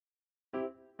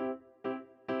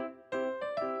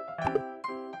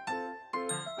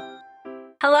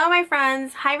Hello my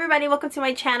friends! Hi everybody, welcome to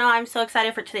my channel. I'm so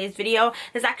excited for today's video.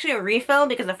 This is actually a refill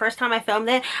because the first time I filmed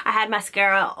it, I had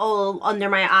mascara all under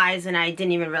my eyes and I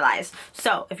didn't even realize.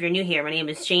 So if you're new here, my name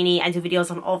is Janie. I do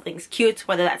videos on all things cute,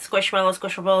 whether that's Squishmallows,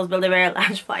 Squishables, Build-A-Bear,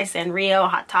 Loungefly, Sanrio,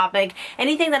 Hot Topic.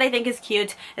 Anything that I think is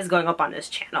cute is going up on this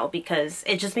channel because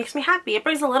it just makes me happy. It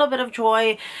brings a little bit of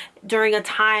joy during a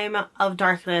time of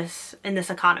darkness in this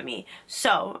economy.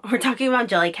 So we're talking about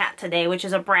Jellycat today, which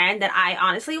is a brand that I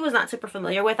honestly was not super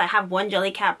familiar with. I have one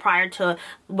Jellycat prior to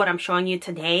what I'm showing you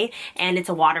today, and it's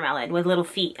a watermelon with little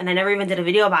feet, and I never even did a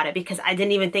video about it because I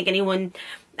didn't even think I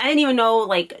didn't even know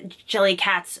like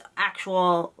Jellycat's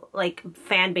actual like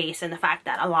fan base and the fact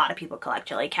that a lot of people collect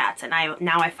Jellycats. And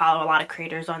now I follow a lot of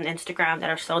creators on Instagram that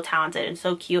are so talented and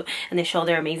so cute, and they show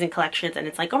their amazing collections, and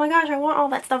it's like, oh my gosh, I want all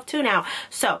that stuff too now.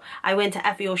 So I went to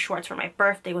FAO Schwarz for my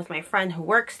birthday with my friend who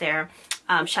works there.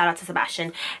 Shout out to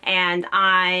Sebastian, and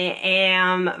I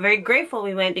am very grateful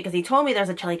we went because he told me there's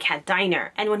a Jellycat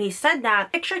Diner, and when he said that, I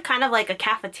pictured kind of like a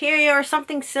cafeteria or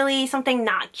something silly, something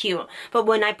not cute. But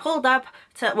when we pulled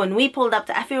up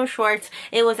to FAO Schwarz,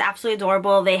 it was absolutely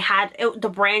adorable. They had the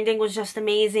branding was just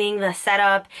amazing. The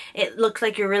setup, it looks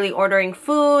like you're really ordering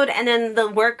food, and then the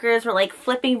workers were like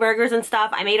flipping burgers and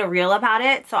stuff. I made a reel about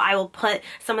it, so I will put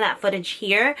some of that footage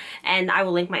here, and I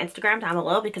will link my Instagram down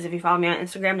below because if you follow me on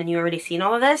Instagram, then you already seen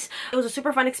all of this. It was a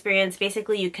super fun experience.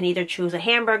 Basically, you can either choose a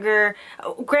hamburger.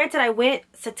 Granted, I went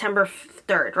September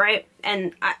 3rd, right?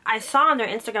 And I saw on their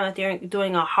Instagram that they're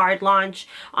doing a hard launch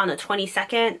on the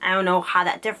 22nd. I don't know how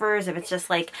that differs, if it's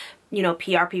just like, you know,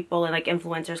 PR people and like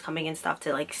influencers coming and stuff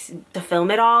to like to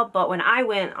film it all. But when I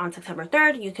went on September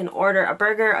 3rd, you can order a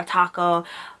burger, a taco,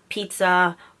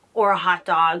 pizza, or a hot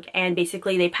dog, and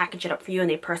basically they package it up for you and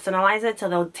they personalize it. So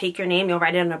they'll take your name, you'll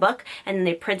write it in a book, and then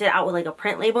they print it out with like a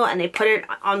print label and they put it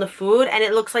on the food, and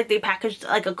it looks like they packaged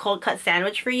like a cold cut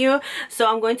sandwich for you.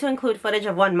 So I'm going to include footage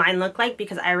of what mine looked like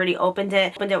because I already opened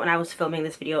it when I was filming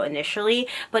this video initially.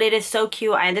 But it is so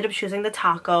cute. I ended up choosing the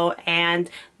taco, and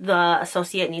the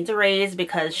associate needs a raise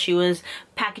because she was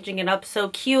packaging it up so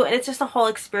cute, and it's just a whole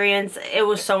experience. It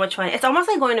was so much fun. It's almost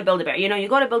like going to Build-A-Bear. You know, you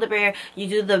go to Build-A-Bear, you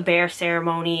do the bear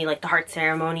ceremony, like the heart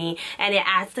ceremony, and it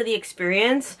adds to the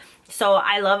experience. So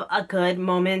I love a good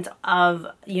moment of,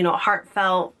 you know,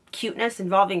 heartfelt cuteness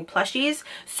involving plushies.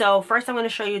 So first I'm going to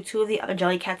show you two of the other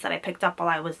Jellycats that I picked up while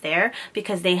I was there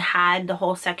because they had the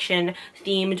whole section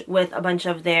themed with a bunch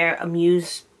of their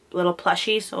Amuse little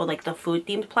plushies, so like the food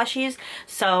themed plushies.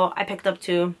 So I picked up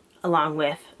two along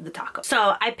with the taco.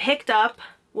 So I picked up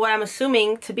what I'm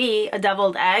assuming to be a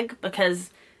deviled egg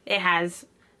because it has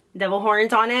devil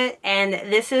horns on it, and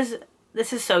this is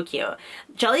so cute.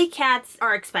 Jellycats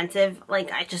are expensive.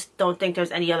 Like, I just don't think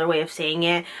there's any other way of saying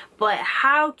it. But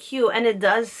how cute. And it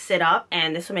does sit up,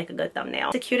 and this will make a good thumbnail.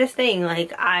 It's the cutest thing.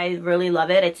 Like, I really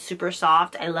love it. It's super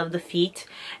soft. I love the feet.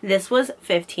 This was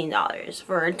 $15.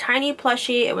 For a tiny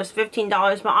plushie, it was $15.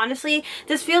 But honestly,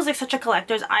 this feels like such a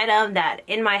collector's item that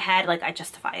in my head, like, I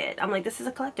justify it. I'm like, this is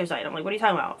a collector's item. Like, what are you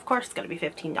talking about? Of course it's gonna be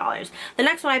 $15. The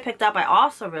next one I picked up, I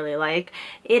also really like.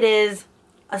 It is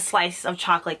a slice of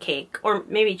chocolate cake, or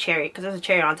maybe cherry because there's a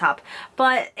cherry on top,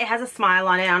 but it has a smile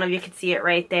on it. I don't know if you can see it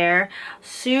right there.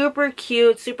 Super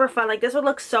cute, super fun. Like, this would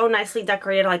look so nicely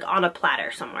decorated like on a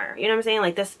platter somewhere, you know what I'm saying?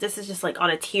 Like, this is just like on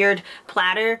a tiered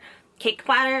platter, cake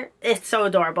platter. It's so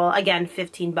adorable. Again,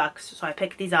 15 bucks. So I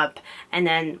picked these up, and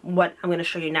then what I'm going to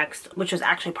show you next, which was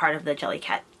actually part of the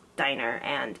Jellycat Diner,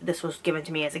 and this was given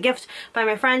to me as a gift by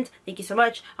my friend. Thank you so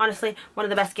much. Honestly, one of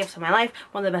the best gifts of my life,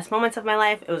 one of the best moments of my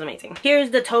life. It was amazing.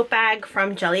 Here's the tote bag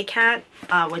from Jellycat,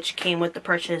 which came with the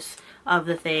purchase of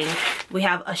the thing. We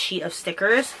have a sheet of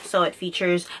stickers, so it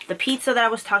features the pizza that I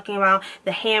was talking about,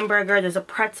 the hamburger, there's a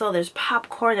pretzel, there's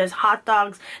popcorn, there's hot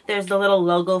dogs, there's the little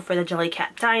logo for the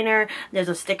Jellycat Diner, there's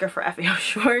a sticker for FAO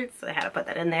Schwarz, so I had to put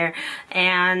that in there,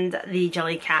 and the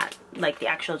Jellycat, like the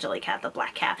actual Jellycat, the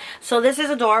black cat. So this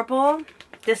is adorable.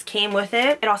 This came with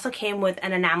it. It also came with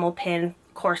an enamel pin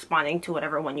corresponding to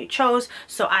whatever one you chose.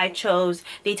 So I chose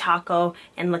the taco,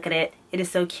 and look at it. It is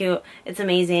so cute. It's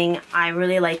amazing. I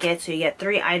really like it. So you get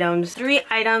three items,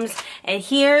 and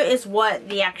here is what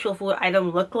the actual food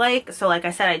item looked like. So like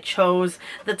I said, I chose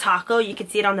the taco. You can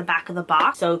see it on the back of the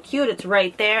box. So cute. It's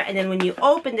right there. And then when you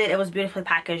opened it, it was beautifully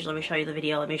packaged. Let me show you the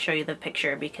video. Let me show you the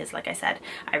picture because like I said,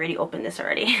 I already opened this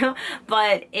already.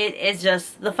 But it is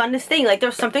just the funnest thing. Like,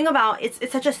 there's something about it's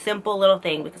such a simple little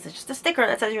thing because it's just a sticker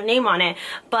that says your name on it.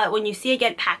 But when you see it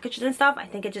get packaged and stuff, I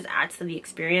think it just adds to the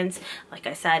experience. Like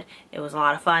I said, it was a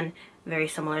lot of fun, very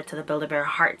similar to the Build-A-Bear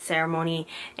heart ceremony,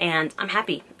 and I'm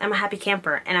happy. I'm a happy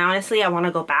camper, and honestly I want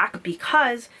to go back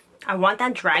because I want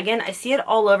that dragon. I see it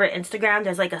all over Instagram.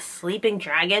 There's like a sleeping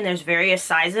dragon. There's various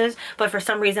sizes, but for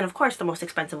some reason, of course, the most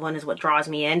expensive one is what draws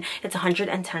me in. It's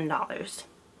 $110.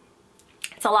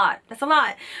 It's a lot. That's a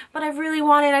lot. But I really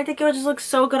want it. I think it would just look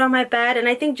so good on my bed. And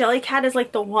I think Jellycat is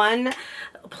like the one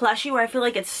plushie where I feel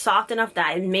like it's soft enough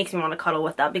that it makes me want to cuddle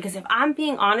with them. Because if I'm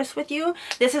being honest with you,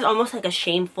 this is almost like a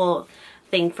shameful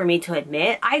thing for me to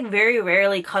admit. I very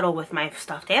rarely cuddle with my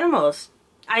stuffed animals.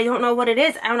 I don't know what it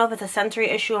is. I don't know if it's a sensory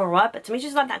issue or what, but to me it's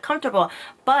just not that comfortable.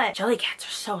 But Jellycats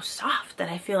are so soft that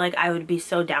I feel like I would be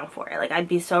so down for it. Like I'd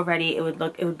be so ready. It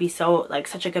would be so like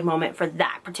such a good moment for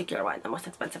that particular one, the most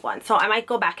expensive one. So I might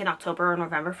go back in October or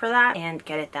November for that and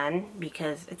get it then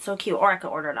because it's so cute. Or I could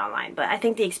order it online. But I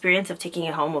think the experience of taking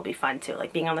it home will be fun too.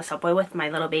 Like being on the subway with my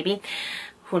little baby.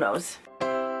 Who knows?